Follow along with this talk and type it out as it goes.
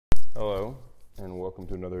Hello, and welcome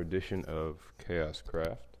to another edition of Chaos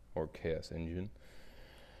Craft, or Chaos Engine.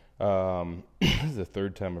 This is the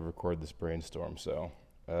third time I've recorded this brainstorm, so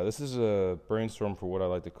this is a brainstorm for what I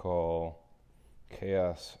like to call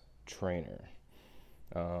Chaos Trainer,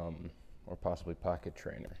 or possibly Pocket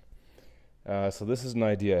Trainer. So this is an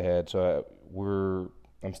idea I had.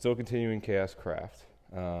 I'm still continuing Chaos Craft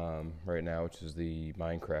right now, which is the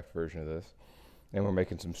Minecraft version of this. And we're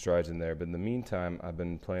making some strides in there. But in the meantime, I've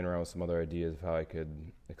been playing around with some other ideas of how I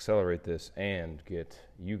could accelerate this and get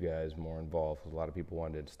you guys more involved, because a lot of people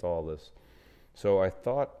wanted to install this. So I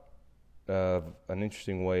thought of an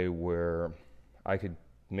interesting way where I could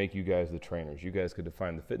make you guys the trainers. You guys could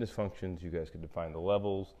define the fitness functions, you guys could define the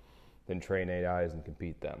levels, then train AIs and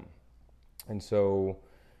compete them. And so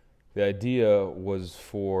the idea was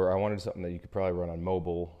I wanted something that you could probably run on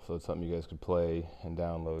mobile, so it's something you guys could play and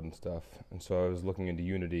download and stuff. And so I was looking into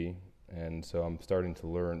Unity, and so I'm starting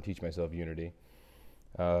to teach myself Unity,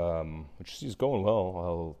 which is going well.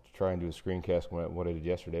 I'll try and do a screencast what I did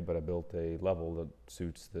yesterday, but I built a level that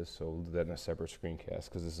suits this, so we'll do that in a separate screencast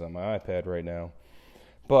because this is on my iPad right now.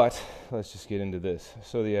 But let's just get into this.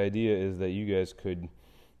 So the idea is that you guys could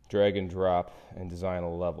drag and drop and design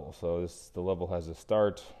a level. So the level has a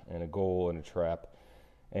start and a goal and a trap,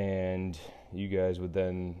 and you guys would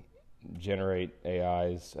then generate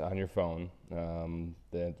AIs on your phone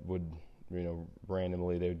that would,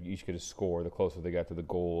 randomly, they would each get a score the closer they got to the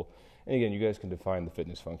goal. And again, you guys can define the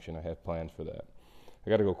fitness function. I have plans for that. I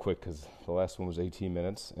got to go quick because the last one was 18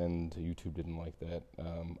 minutes and YouTube didn't like that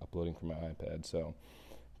uploading from my iPad.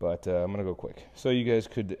 But I'm gonna go quick. So you guys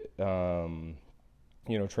could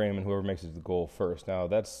train them, and whoever makes it to the goal first. Now,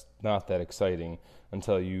 that's not that exciting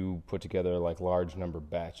until you put together like large number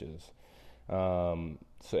batches. And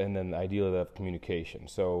then ideally they have communication.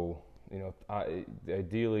 So,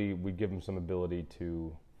 ideally we'd give them some ability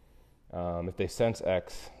to, if they sense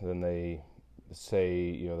X, then they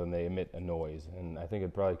say, then they emit a noise. And I think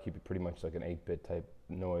it'd probably keep it pretty much like an 8-bit type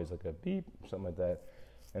noise, like a beep, something like that.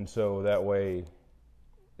 And so that way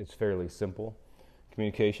it's fairly simple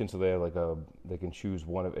communication, so they can choose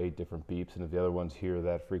one of 8 different beeps, and if the other ones hear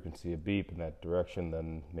that frequency of beep in that direction,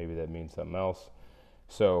 then maybe that means something else.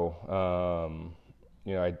 So,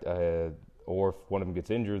 or if one of them gets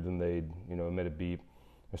injured, then they'd emit a beep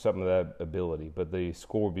or something of that ability. But the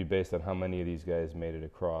score would be based on how many of these guys made it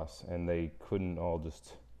across, and they couldn't all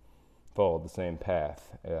just follow the same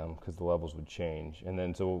path because the levels would change. And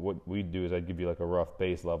then so what we'd do is I'd give you like a rough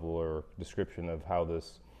base level or description of how the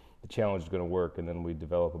challenge is going to work, and then we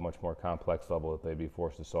develop a much more complex level that they'd be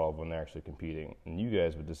forced to solve when they're actually competing. And you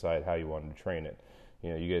guys would decide how you wanted to train it.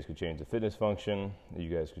 You guys could change the fitness function.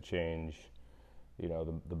 You guys could change,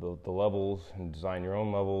 the levels and design your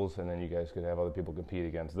own levels, and then you guys could have other people compete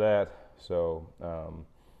against that. So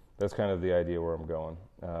that's kind of the idea where I'm going.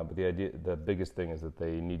 But the biggest thing is that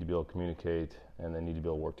they need to be able to communicate, and they need to be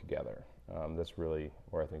able to work together. That's really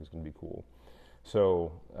where I think it's going to be cool.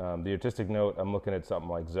 So the artistic note, I'm looking at something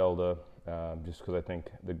like Zelda, just because I think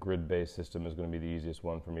the grid-based system is going to be the easiest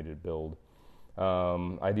one for me to build.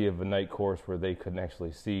 Idea of a night course where they couldn't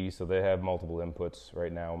actually see, so they have multiple inputs.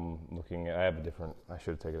 Right now I'm looking at, I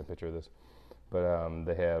should have taken a picture of this, but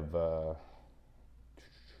they have the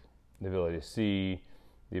ability to see,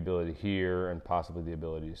 the ability to hear, and possibly the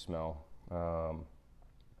ability to smell.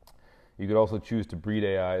 You could also choose to breed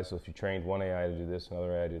AI. So if you trained one AI to do this,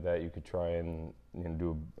 another AI to do that, you could try and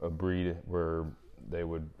do a breed where it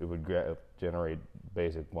would generate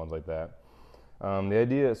basic ones like that. The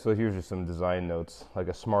idea, so here's just some design notes, like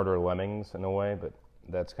a smarter Lemmings in a way, but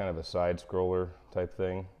that's kind of a side scroller type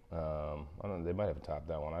thing. I don't know, they might have a top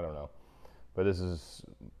down one, I don't know. But this is,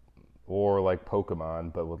 or like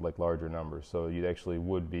Pokemon, but with like larger numbers. So you actually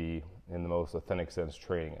would be, in the most authentic sense,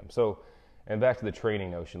 training them. So, and back to the training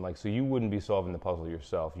notion, so you wouldn't be solving the puzzle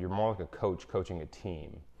yourself. You're more like a coach coaching a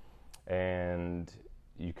team. And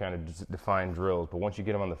you kind of define drills, but once you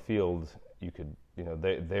get them on the field, you could,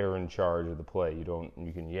 they're in charge of the play.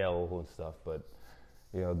 You can yell and stuff, but,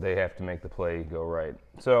 they have to make the play go right.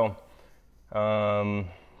 So I'm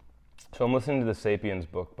listening to the Sapiens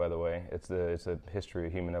book, by the way. It's a history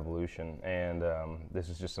of human evolution, and this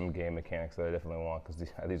is just some game mechanics that I definitely want, because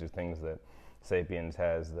these are things that Sapiens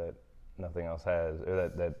has that nothing else has,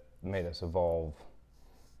 or that made us evolve,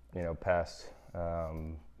 past,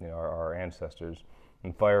 our ancestors.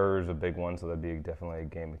 And fire is a big one, so that'd be definitely a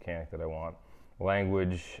game mechanic that I want.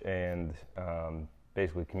 Language and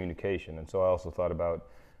basically communication. And so I also thought about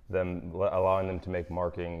allowing them to make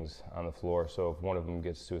markings on the floor. So if one of them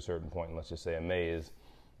gets to a certain point, let's just say a maze,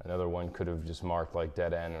 another one could have just marked like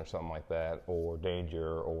dead end or something like that, or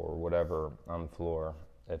danger or whatever on the floor.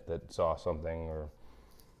 if it saw something or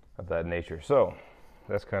of that nature. So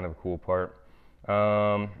that's kind of a cool part.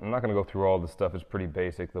 I'm not going to go through all this stuff. It's pretty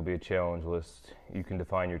basic. There'll be a challenge list. You can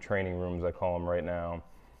define your training rooms, I call them right now.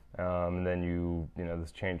 And then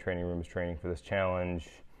this training room is training for this challenge.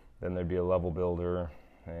 Then there'd be a level builder,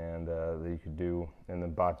 and that you could do, and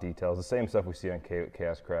then bot details. The same stuff we see on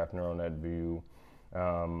Chaoscraft, Neural Net View.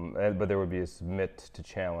 But there would be a submit to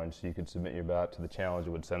challenge. So you could submit your bot to the challenge.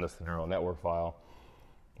 It would send us the neural network file,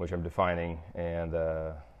 which I'm defining, and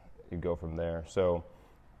you go from there. So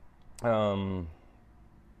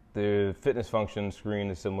the fitness function screen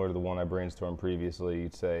is similar to the one I brainstormed previously.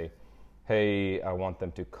 You'd say, hey, I want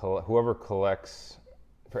them to whoever collects,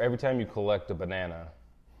 for every time you collect a banana,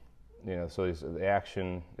 so the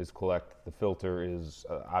action is collect, the filter is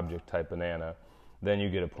object type banana, then you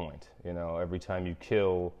get a point. Every time you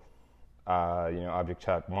kill, object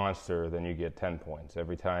type monster, then you get 10 points.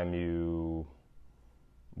 Every time you,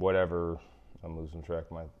 whatever, I'm losing track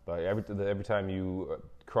of every time you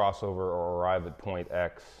cross over or arrive at point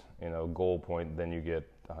X, goal point, then you get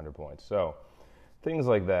 100 points. So things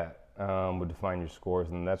like that would define your scores,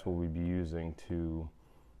 and that's what we'd be using to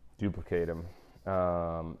duplicate them.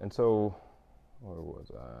 And so, where was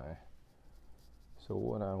I? So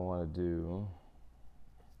what I want to do,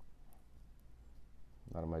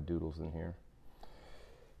 a lot of my doodles in here,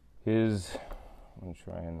 is, I'm going to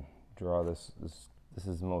try and draw this. This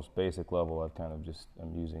is the most basic level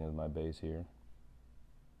I'm using as my base here.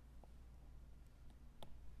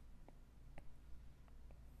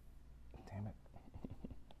 Damn it.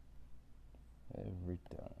 Every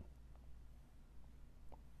time.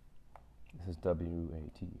 This is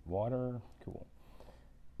WAT, water, cool.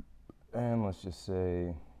 And let's just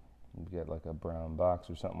say we get like a brown box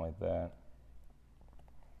or something like that.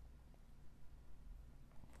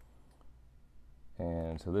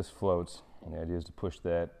 And so this floats, and the idea is to push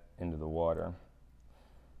that into the water.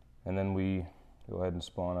 And then we go ahead and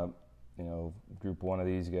spawn up, group one of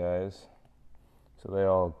these guys. So they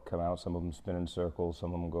all come out, some of them spin in circles,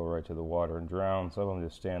 some of them go right to the water and drown, some of them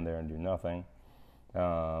just stand there and do nothing.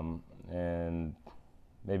 And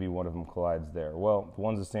maybe one of them collides there. Well, the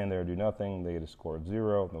ones that stand there and do nothing, they get a score of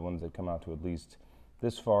 0. The ones that come out to at least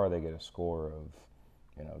this far, they get a score of,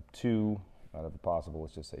 2 out of the possible,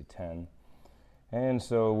 let's just say 10. And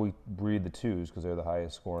so we breed the 2s because they're the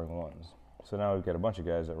highest scoring ones. So now we've got a bunch of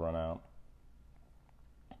guys that run out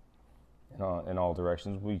in all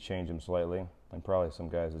directions. We change them slightly, and probably some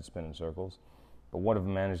guys that spin in circles. But one of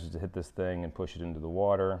them manages to hit this thing and push it into the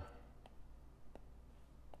water.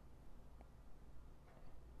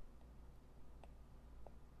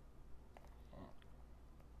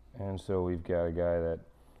 And so we've got a guy that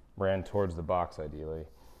ran towards the box, ideally.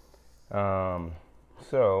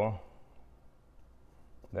 So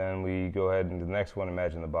then we go ahead into the next one.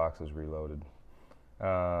 Imagine the box is reloaded.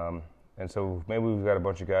 And so maybe we've got a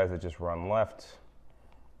bunch of guys that just run left,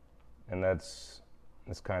 and it's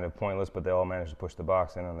kind of pointless, but they all manage to push the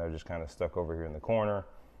box in, and they're just kind of stuck over here in the corner.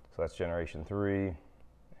 So that's generation 3.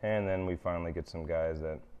 And then we finally get some guys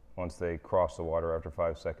that once they cross the water after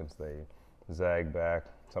 5 seconds, they zag back.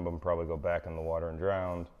 Some of them probably go back in the water and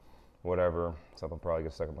drown, whatever. Some of them probably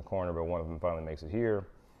get stuck in the corner, but one of them finally makes it here.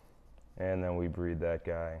 And then we breed that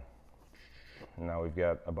guy. And now we've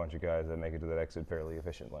got a bunch of guys that make it to that exit fairly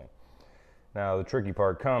efficiently. Now the tricky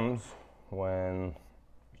part comes when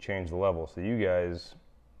you change the level. So you guys,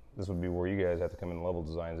 this would be where you guys have to come in level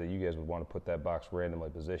designs, that you guys would want to put that box randomly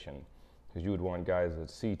positioned, because you would want guys that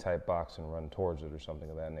see type box and run towards it or something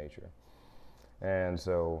of that nature. And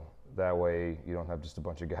so that way you don't have just a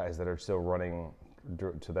bunch of guys that are still running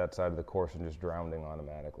to that side of the course and just drowning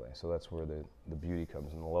automatically. So that's where the beauty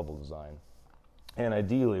comes in the level design. And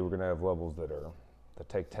ideally we're going to have levels that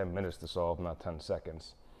take 10 minutes to solve, not 10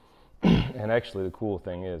 seconds. And actually the cool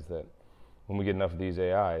thing is that when we get enough of these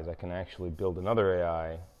AIs, I can actually build another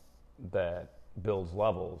AI that builds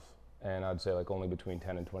levels, and I'd say like only between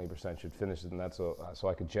 10 and 20% should finish it, and that's so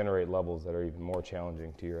I could generate levels that are even more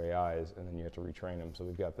challenging to your AIs, and then you have to retrain them. So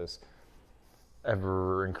we've got this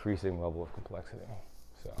ever increasing level of complexity.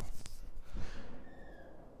 So,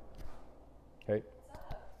 hey,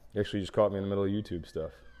 you actually just caught me in the middle of YouTube stuff.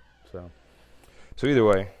 So either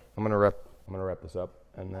way, I'm gonna wrap this up,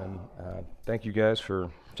 and then thank you guys for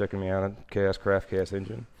checking me out at Chaoscraft, Chaos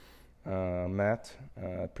Engine. Matt,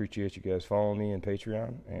 appreciate you guys following me on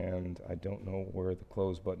Patreon, and I don't know where the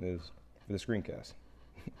close button is for the screencast.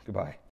 Goodbye.